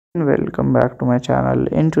Welcome back to my channel.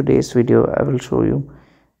 In today's video I will show you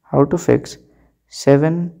how to fix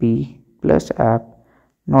 7p plus app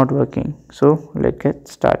not working. So let's get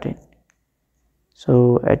started.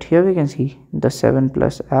 So at here we can see the 7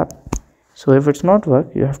 plus app. So if it's not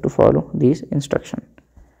work, you have to follow these instructions.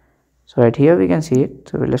 So at here we can see it.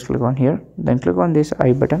 So let's click on here, then click on this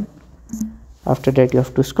I button. After that you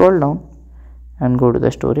have to scroll down and go to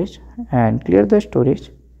the storage and clear the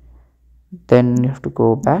storage. Then you have to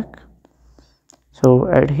go back. So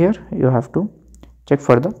at here you have to check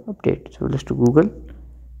for the update. So let's do Google.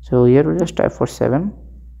 So here we'll just type for 7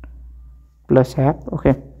 plus app.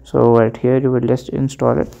 Okay, so at here you will just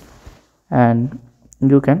install it and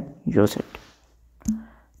you can use it.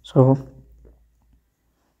 So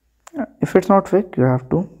if it's not fixed, you have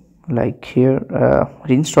to like here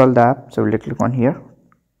reinstall the app. So we'll click on here,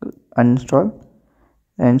 uninstall,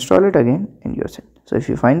 and install it again and use it. So if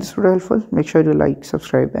you find this video helpful, make sure you like,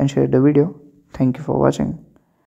 subscribe and share the video. Thank you for watching.